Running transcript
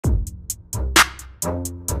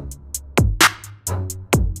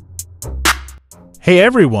Hey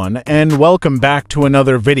everyone, and welcome back to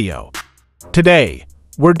another video. Today,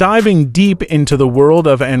 we're diving deep into the world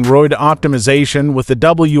of Android optimization with the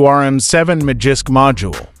WRM-7 Magisk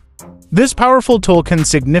Module. This powerful tool can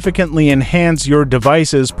significantly enhance your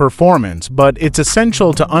device's performance, but it's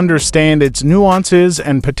essential to understand its nuances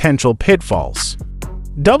and potential pitfalls.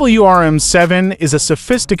 WRM-7 is a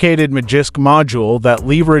sophisticated Magisk module that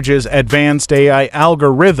leverages advanced AI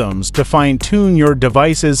algorithms to fine-tune your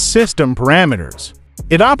device's system parameters.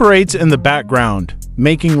 It operates in the background,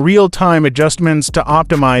 making real-time adjustments to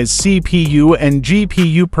optimize CPU and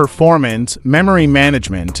GPU performance, memory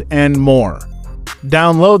management, and more.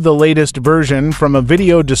 Download the latest version from a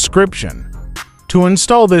video description. To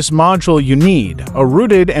install this module, you need a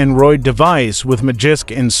rooted Android device with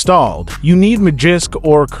Magisk installed. You need Magisk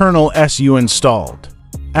or kernel SU installed.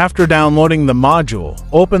 After downloading the module,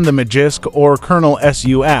 open the Magisk or kernel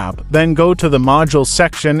SU app, then go to the module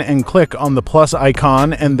section and click on the plus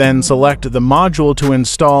icon and then select the module to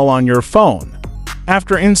install on your phone.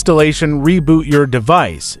 After installation, reboot your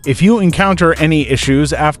device. If you encounter any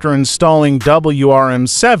issues after installing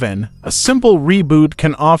WRM-7, a simple reboot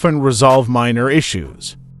can often resolve minor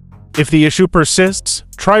issues. If the issue persists,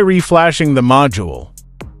 try reflashing the module.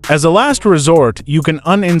 As a last resort, you can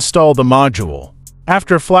uninstall the module.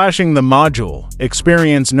 After flashing the module,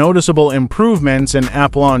 experience noticeable improvements in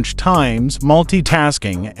app launch times,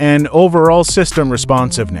 multitasking, and overall system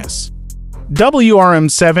responsiveness.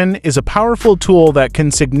 WRM-7 is a powerful tool that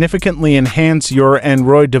can significantly enhance your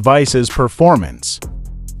Android device's performance.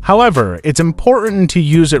 However, it's important to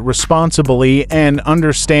use it responsibly and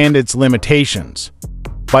understand its limitations.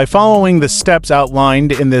 By following the steps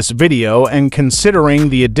outlined in this video and considering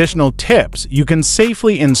the additional tips, you can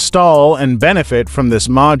safely install and benefit from this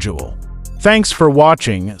module. Thanks for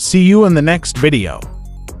watching. See you in the next video.